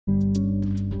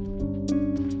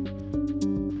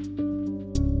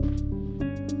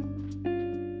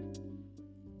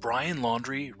Brian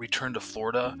Laundrie returned to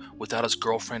Florida without his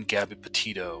girlfriend Gabby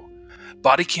Petito.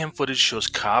 Body cam footage shows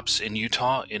cops in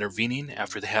Utah intervening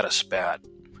after they had a spat.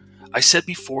 I said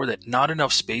before that not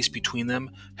enough space between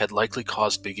them had likely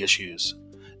caused big issues.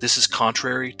 This is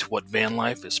contrary to what van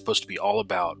life is supposed to be all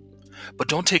about. But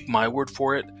don't take my word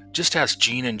for it, just ask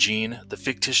Gene and Jean, the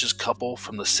fictitious couple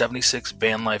from the '76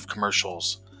 van life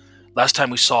commercials. Last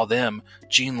time we saw them,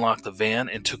 Gene locked the van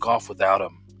and took off without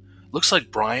him. Looks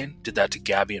like Brian did that to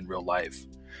Gabby in real life.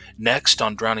 Next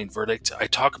on Drowning Verdict, I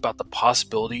talk about the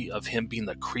possibility of him being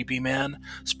the creepy man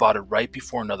spotted right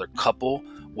before another couple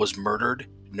was murdered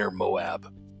near Moab.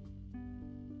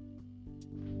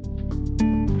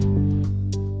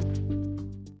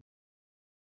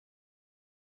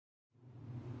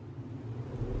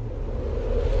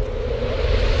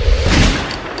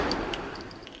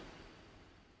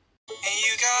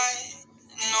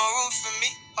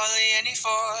 For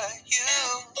you,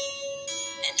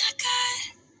 and I got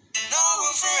no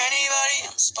room for anybody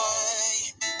else but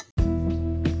you.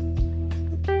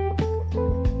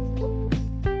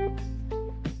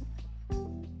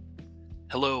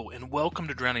 Hello and welcome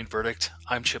to Drowning Verdict.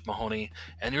 I'm Chip Mahoney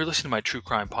and you're listening to my true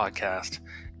crime podcast.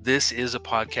 This is a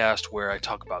podcast where I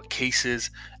talk about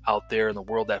cases out there in the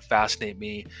world that fascinate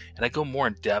me and I go more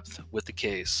in depth with the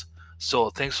case.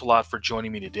 So thanks a lot for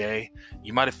joining me today.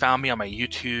 You might have found me on my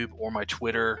YouTube or my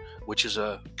Twitter, which is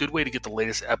a good way to get the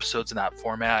latest episodes in that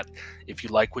format. If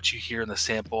you like what you hear in the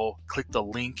sample, click the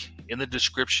link in the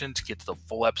description to get to the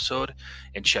full episode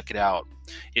and check it out.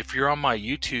 If you're on my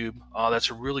YouTube,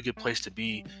 that's a really good place to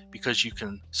be because you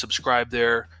can subscribe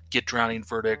there, get Drowning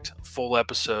Verdict, full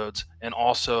episodes, and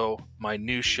also my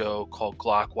new show called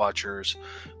Glock Watchers,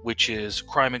 which is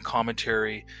crime and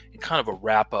commentary and kind of a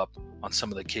wrap-up on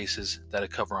some of the cases that I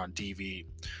cover on DV.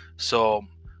 So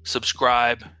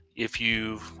subscribe. If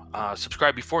you've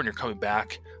subscribed before and you're coming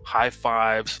back, high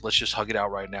fives. Let's just hug it out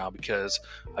right now because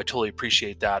I totally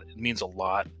appreciate that. It means a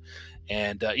lot.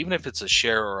 And even if it's a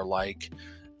share or a like,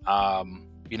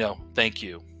 thank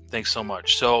you. Thanks so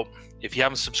much. So if you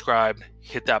haven't subscribed,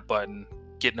 hit that button,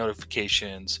 get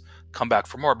notifications, come back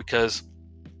for more because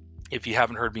if you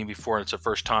haven't heard me before and it's the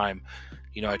first time,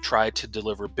 I try to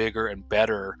deliver bigger and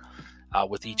better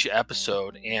with each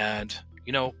episode and,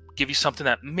 give you something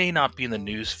that may not be in the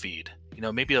news feed,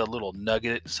 maybe a little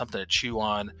nugget, something to chew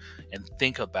on and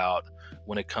think about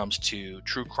when it comes to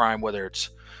true crime, whether it's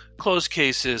closed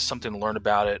cases, something to learn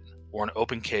about it, or an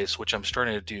open case, which I'm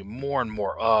starting to do more and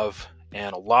more of.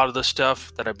 And a lot of the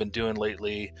stuff that I've been doing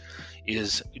lately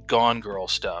is gone girl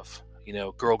stuff,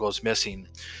 girl goes missing.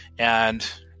 And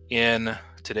in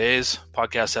today's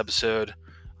podcast episode,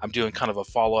 I'm doing kind of a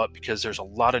follow-up because there's a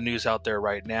lot of news out there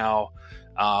right now,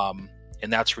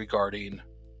 and that's regarding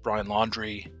Brian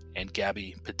Laundrie and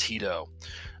Gabby Petito.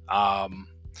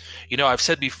 I've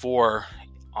said before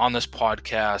on this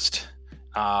podcast,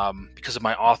 because of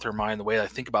my author mind, the way I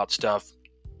think about stuff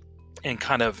and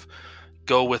kind of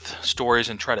go with stories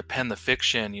and try to pen the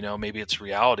fiction, maybe it's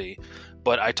reality,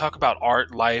 but I talk about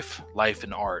art, life,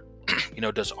 and art.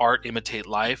 Does art imitate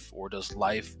life or does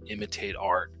life imitate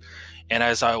art? And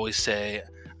as I always say,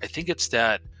 I think it's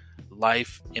that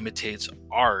life imitates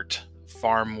art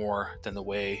far more than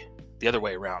the other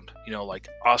way around, like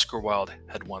Oscar Wilde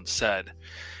had once said.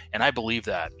 And I believe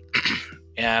that.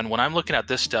 And when I'm looking at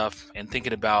this stuff and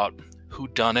thinking about who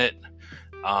done it,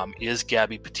 is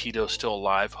Gabby Petito still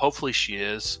alive? Hopefully she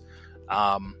is.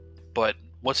 But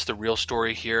what's the real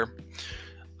story here?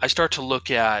 I start to look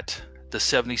at the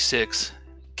 '76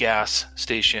 gas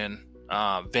station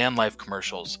van life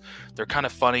commercials. They're kind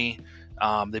of funny.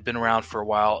 They've been around for a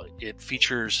while. It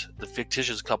features the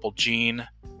fictitious couple Gene,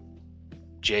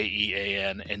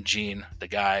 Jean, and Gene, the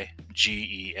guy,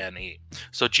 Gene.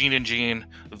 So Gene and Jean,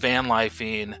 van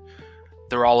lifing.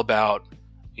 They're all about,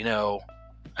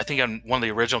 I think on one of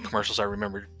the original commercials I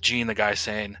remember Gene, the guy,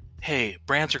 saying, hey,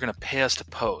 brands are going to pay us to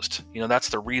post. That's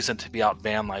the reason to be out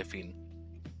van lifing.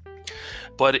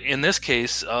 But in this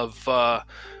case of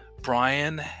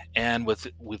Brian and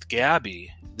with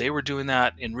Gabby, they were doing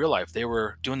that in real life. They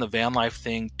were doing the van life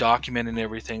thing, documenting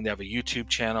everything. They have a YouTube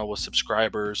channel with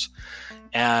subscribers.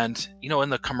 And, in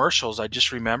the commercials, I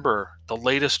just remember the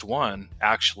latest one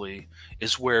actually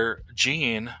is where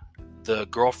Jean, the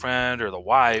girlfriend or the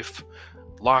wife,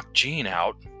 locked Gene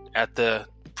out at the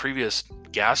previous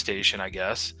gas station, I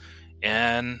guess,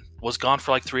 and was gone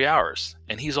for like 3 hours.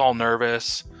 And he's all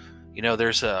nervous.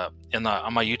 There's on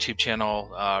my YouTube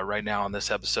channel right now on this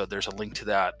episode, there's a link to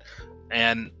that.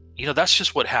 And, that's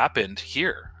just what happened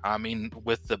here. I mean,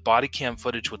 with the body cam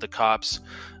footage with the cops,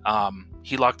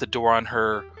 he locked the door on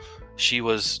her. She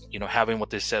was, having what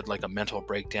they said, like a mental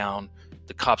breakdown.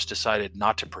 the cops decided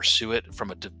not to pursue it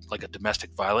from a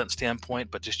domestic violence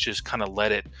standpoint, but just kind of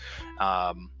let it,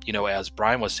 as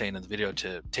Brian was saying in the video,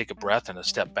 to take a breath and a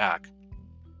step back.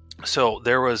 So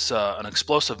there was an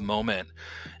explosive moment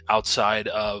outside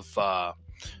of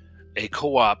a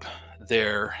co-op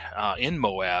there in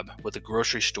Moab with a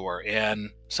grocery store, and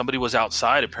somebody was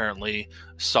outside, apparently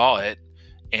saw it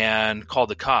and called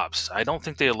the cops. I don't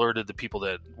think they alerted the people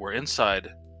that were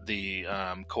inside the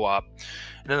co-op,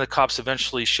 and then the cops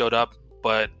eventually showed up,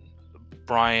 but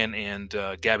Brian and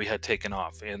Gabby had taken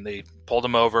off, and they pulled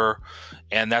him over,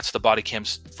 and that's the body cam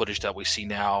footage that we see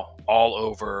now all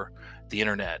over the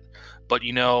internet. But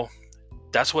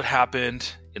that's what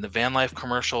happened in the van life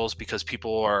commercials, because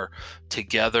people are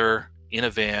together in a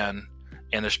van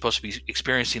and they're supposed to be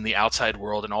experiencing the outside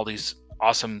world and all these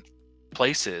awesome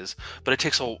places, but it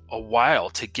takes a while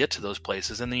to get to those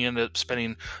places, and then you end up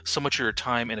spending so much of your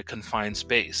time in a confined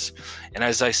space. And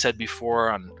as I said before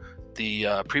on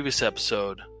the previous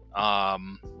episode,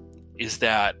 is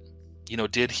that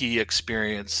did he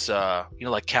experience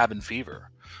like cabin fever,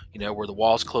 where the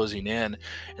walls closing in,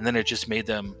 and then it just made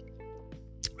them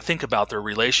think about their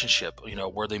relationship,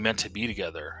 were they meant to be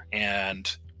together? And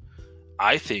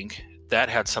I think that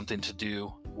had something to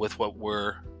do with what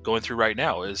we're going through right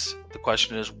now. Is the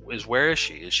question is where is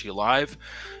she? Is she alive?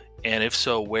 And if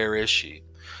so, where is she?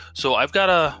 So I've got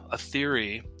a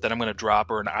theory that I'm going to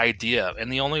drop, or an idea,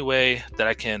 and the only way that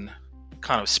I can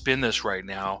kind of spin this right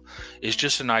now is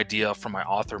just an idea from my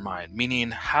author mind, meaning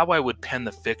how I would pen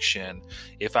the fiction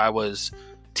if I was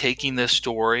taking this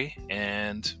story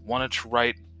and wanted to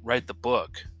write the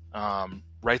book,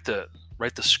 write the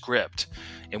script,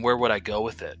 and where would I go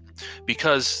with it?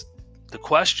 Because the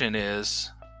question is,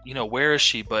 where is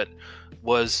she? But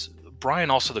was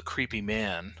Brian also the creepy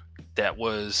man that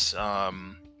was,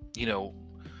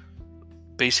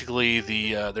 basically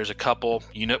there's a couple,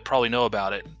 probably know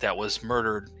about it, that was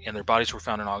murdered, and their bodies were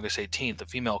found on August 18th, a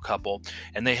female couple,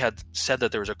 and they had said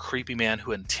that there was a creepy man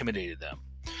who intimidated them,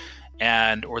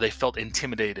 or they felt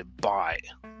intimidated by,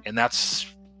 and that's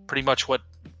pretty much what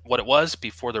it was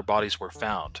before their bodies were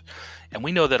found. And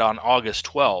we know that on August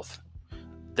 12th,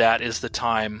 that is the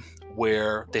time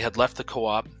where they had left the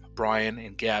co-op, Brian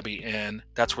and Gabby, and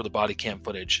that's where the body cam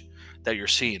footage that you're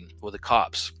seeing with the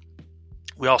cops.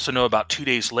 We also know about 2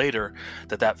 days later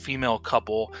that female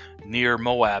couple near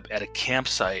Moab at a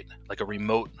campsite, like a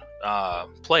remote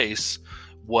place,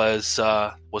 was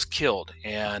killed,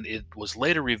 and it was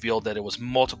later revealed that it was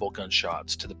multiple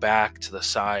gunshots to the back, to the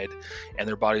side, and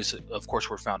their bodies, of course,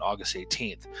 were found August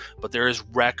 18th. But there is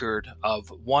record of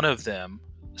one of them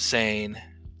saying,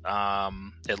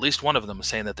 at least one of them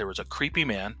saying, that there was a creepy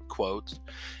man, quote,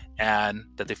 and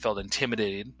that they felt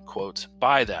intimidated, quote,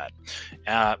 by that.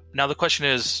 Now the question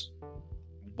is,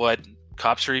 what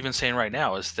cops are even saying right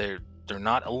now is they're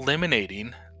not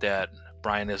eliminating that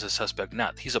Brian is a suspect.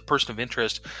 Not, he's a person of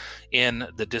interest in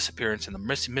the disappearance and the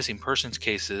missing persons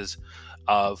cases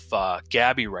of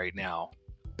Gabby right now,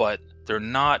 but they're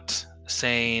not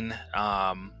saying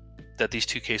that these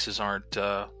two cases aren't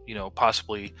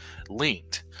possibly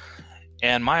linked.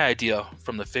 And my idea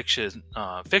from the fiction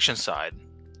side,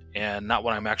 and not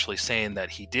what I'm actually saying that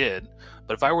he did,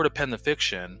 but if I were to pen the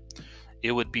fiction,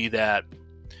 it would be that,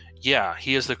 yeah,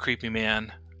 he is the creepy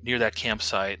man near that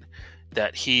campsite,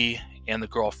 that he and the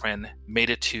girlfriend made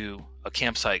it to a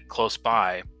campsite close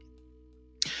by,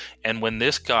 and when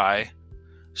this guy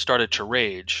started to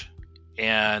rage,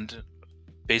 and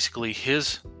basically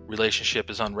his relationship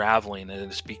is unraveling and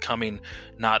it's becoming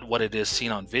not what it is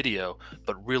seen on video,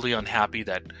 but really unhappy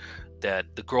that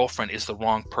the girlfriend is the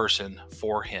wrong person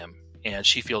for him, and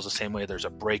she feels the same way. There's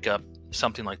a breakup,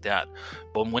 something like that.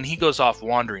 But when he goes off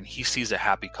wandering, he sees a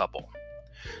happy couple.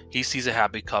 And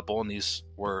these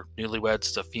were newlyweds,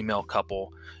 it's a female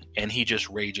couple, and he just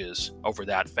rages over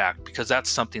that fact, because that's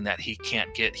something that he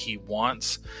can't get. He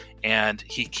wants, and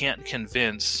he can't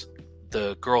convince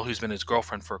the girl who's been his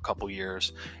girlfriend for a couple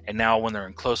years, and now when they're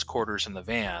in close quarters in the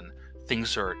van,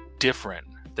 things are different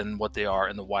than what they are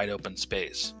in the wide open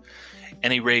space,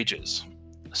 and he rages.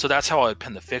 So that's how I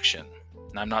pen the fiction.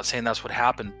 And I'm not saying that's what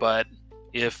happened, but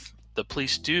if the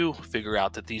police do figure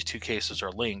out that these two cases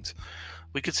are linked,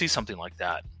 we could see something like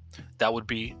that. That would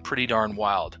be pretty darn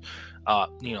wild.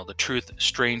 The truth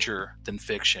stranger than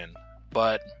fiction.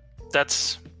 But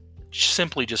that's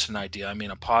simply just an idea. I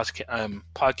mean, I'm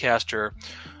a podcaster,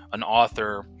 an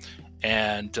author,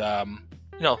 and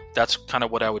that's kind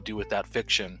of what I would do with that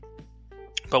fiction.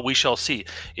 But we shall see.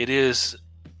 It is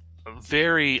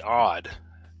very odd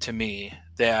to me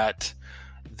that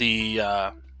the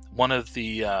one of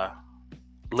the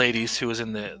ladies who was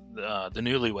in the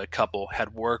newlywed couple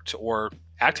had worked or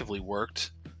actively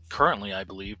worked currently, I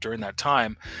believe, during that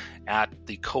time at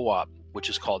the co-op, which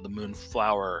is called the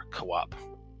Moonflower Co-op,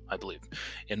 I believe,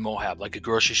 in Moab, like a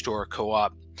grocery store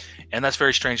co-op. And that's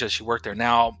very strange that she worked there.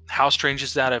 Now, how strange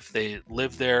is that if they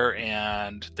live there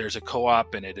and there's a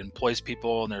co-op and it employs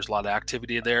people and there's a lot of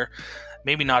activity there?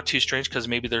 Maybe not too strange, because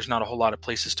maybe there's not a whole lot of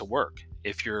places to work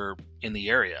if you're in the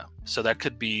area. So that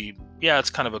could be, yeah, it's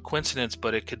kind of a coincidence,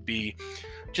 but it could be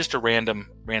just a random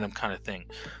kind of thing.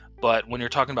 But when you're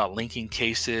talking about linking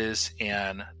cases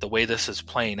and the way this is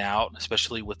playing out,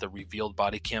 especially with the revealed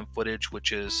body cam footage,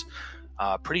 which is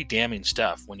pretty damning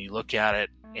stuff when you look at it,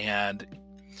 and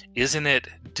isn't it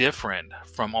different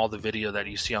from all the video that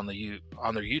you see on their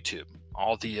YouTube,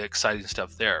 all the exciting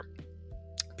stuff there?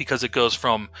 Because it goes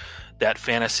from that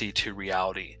fantasy to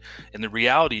reality. And the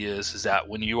reality is that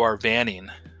when you are vanning,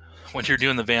 when you're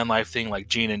doing the van life thing like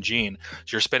Gene and Gene,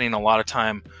 you're spending a lot of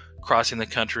time crossing the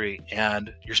country,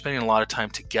 and you're spending a lot of time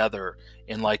together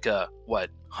in like a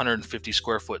 150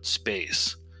 square foot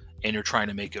space, and you're trying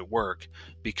to make it work,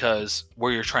 because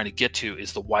where you're trying to get to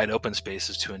is the wide open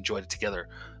spaces to enjoy it together.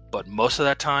 But most of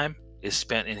that time is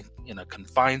spent in a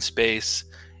confined space,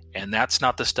 and that's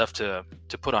not the stuff to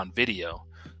put on video,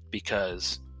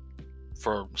 because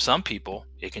for some people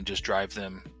it can just drive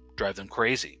them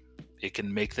crazy. It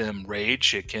can make them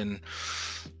rage. It can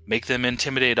make them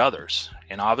intimidate others.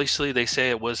 And obviously they say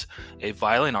it was a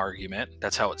violent argument.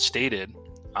 That's how it's stated,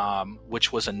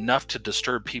 which was enough to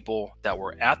disturb people that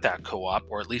were at that co-op,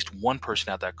 or at least one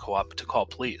person at that co-op, to call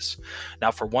police.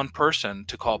 Now, for one person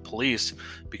to call police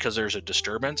because there's a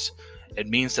disturbance, it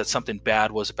means that something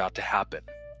bad was about to happen,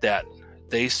 that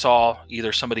they saw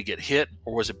either somebody get hit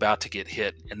or was about to get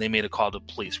hit, and they made a call to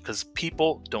police, because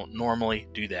people don't normally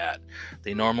do that.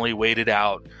 They normally wait it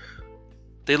out.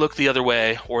 They look the other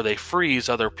way, or they freeze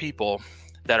other people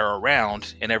that are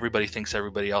around, and everybody thinks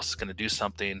everybody else is going to do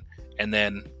something, and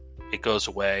then it goes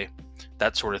away.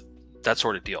 That sort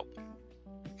of deal.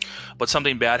 But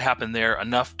something bad happened there,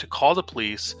 enough to call the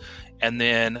police, and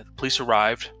then the police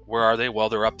arrived. Where are they? Well,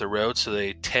 they're up the road, so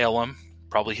they tail them,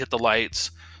 probably hit the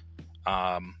lights.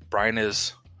 Brian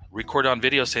is recorded on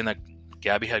video saying that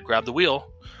Gabby had grabbed the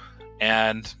wheel,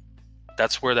 and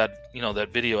that's where that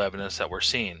video evidence that we're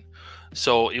seeing.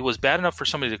 So it was bad enough for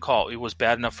somebody to call. It was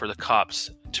bad enough for the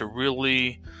cops to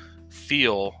really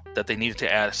feel that they needed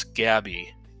to ask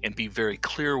Gabby and be very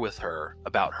clear with her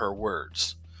about her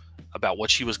words, about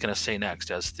what she was going to say next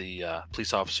as the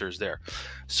police officer is there.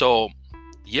 So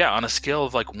yeah, on a scale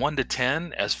of like 1 to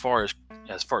 10, as far as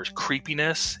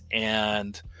creepiness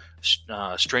and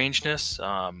strangeness,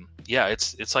 yeah,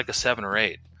 it's like a 7 or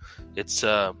 8. It's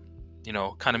kind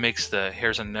of makes the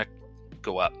hairs on the neck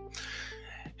go up.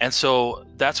 And so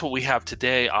that's what we have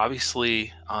today.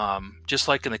 Obviously, just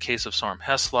like in the case of Sarm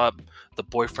Heslop, the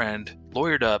boyfriend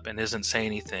lawyered up and isn't saying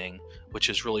anything, which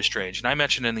is really strange. And I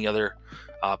mentioned in the other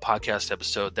podcast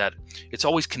episode that it's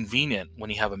always convenient when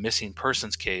you have a missing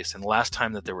persons case, and the last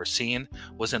time that they were seen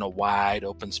was in a wide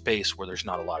open space where there's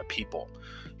not a lot of people.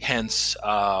 Hence,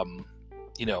 the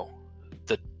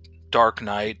dark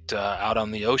night out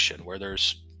on the ocean where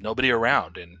there's nobody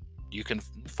around and you can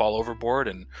fall overboard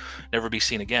and never be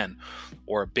seen again.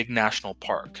 Or a big national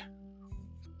park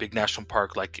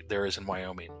like there is in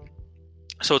Wyoming.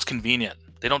 So it's convenient.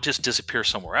 They don't just disappear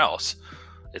somewhere else.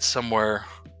 It's somewhere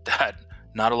that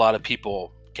not a lot of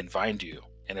people can find you,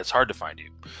 and it's hard to find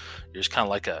you. You're just kind of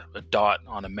like a dot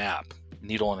on a map,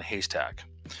 needle in a haystack.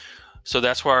 So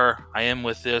that's where I am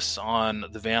with this on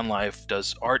the van life.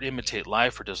 Does art imitate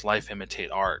life, or does life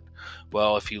imitate art?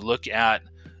 Well, if you look at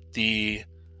the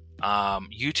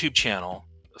YouTube channel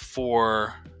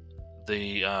for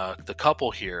the couple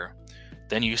here,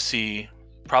 then you see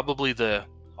probably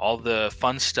all the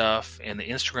fun stuff and the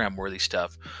Instagram worthy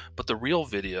stuff, but the real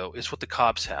video is what the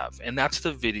cops have, and that's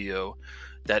the video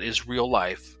that is real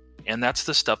life, and that's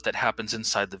the stuff that happens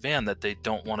inside the van that they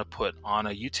don't want to put on a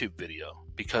YouTube video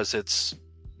because it's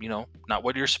not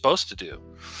what you're supposed to do.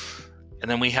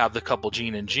 And then we have the couple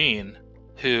Gene and Gene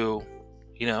who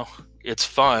it's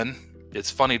fun. It's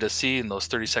funny to see in those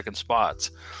 30-second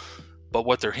spots. But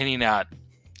what they're hinting at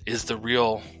is the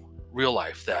real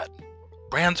life, that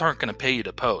brands aren't going to pay you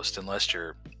to post unless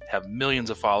you have millions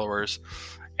of followers.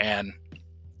 And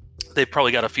they've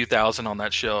probably got a few thousand on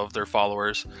that show of their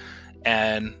followers.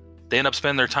 And they end up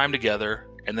spending their time together,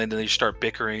 and then they start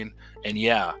bickering. And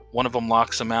yeah, one of them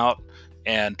locks them out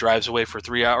and drives away for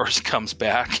 3 hours, comes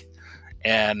back,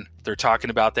 and they're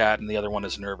talking about that. And the other one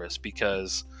is nervous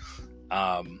because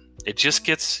it just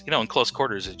gets, in close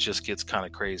quarters, it just gets kind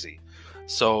of crazy.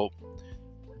 So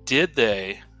did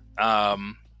they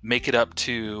make it up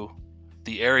to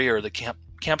the area or the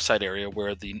campsite area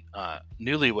where the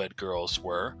newlywed girls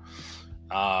were.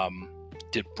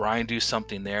 Did Brian do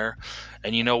something there?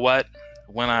 And you know what?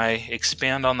 When I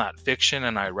expand on that fiction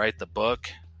and I write the book,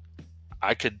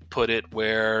 I could put it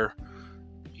where,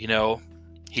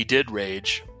 he did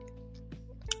rage.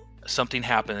 Something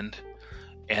happened,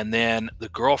 and then the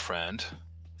girlfriend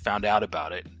found out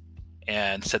about it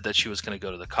and said that she was going to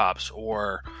go to the cops,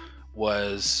 or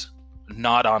was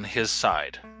not on his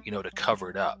side, to cover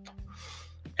it up.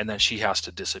 And then she has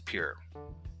to disappear.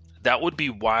 That would be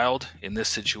wild in this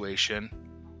situation.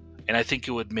 And I think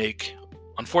it would make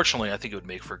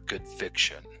for good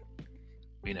fiction,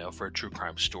 for a true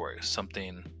crime story,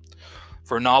 something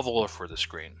for a novel or for the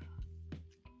screen.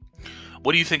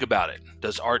 What do you think about it?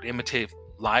 Does art imitate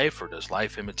life, or does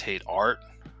life imitate art?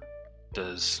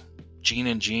 Does Gene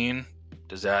and Gene,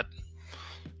 does that,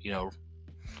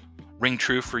 ring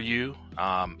true for you?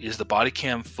 Is the body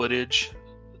cam footage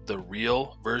the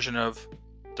real version of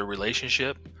the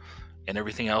relationship, and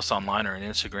everything else online or on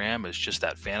Instagram is just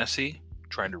that fantasy,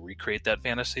 trying to recreate that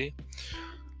fantasy?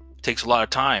 It takes a lot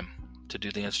of time to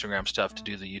do the Instagram stuff, to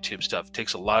do the YouTube stuff. It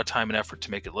takes a lot of time and effort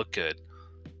to make it look good,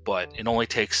 but it only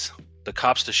takes the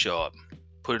cops to show up,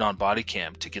 put it on body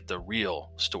cam to get the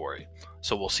real story.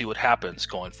 So we'll see what happens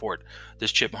going forward. This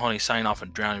is Chip Mahoney signing off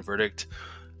on Drowning Verdict.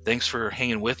 Thanks for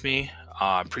hanging with me.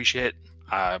 I appreciate it.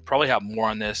 I probably have more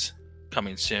on this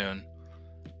coming soon,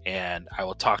 and I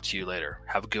will talk to you later.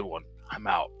 Have a good one. I'm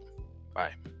out.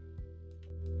 Bye.